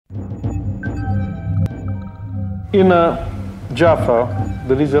In Jaffa,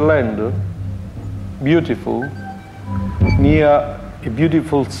 there is a land, beautiful, near a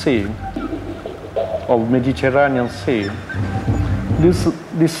beautiful sea, of Mediterranean Sea.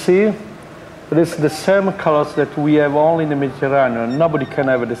 This sea, it is the same colors that we have only in the Mediterranean. Nobody can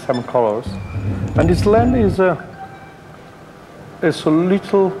have the same colors. And this land is a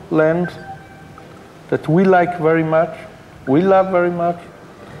little land that we like very much, we love very much.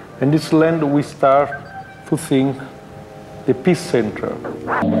 And this land we start to think the peace center.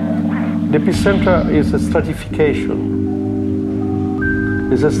 The peace center is a stratification.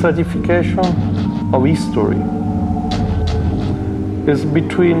 It's a stratification of history. It's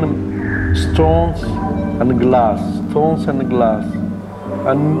between stones and glass,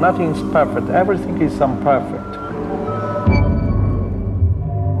 and nothing is perfect. Everything is imperfect.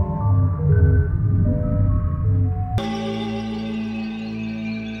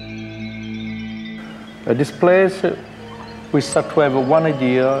 At this place, we start to have one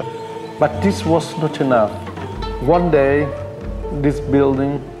idea, but this was not enough. One day, this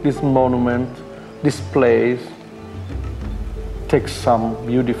building, this monument, this place takes some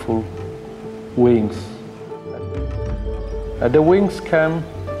beautiful wings. And the wings can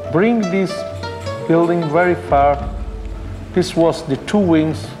bring this building very far. This was the two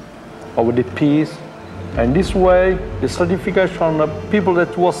wings of the peace, and this way, the certification of people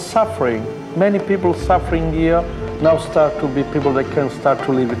that was suffering, many people suffering here, now start to be people that can start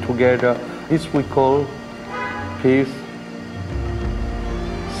to live together. This we call peace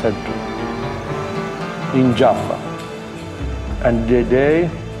center in Jaffa. And the day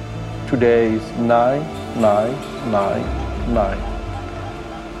today is 9999.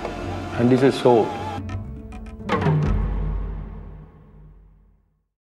 And this is all.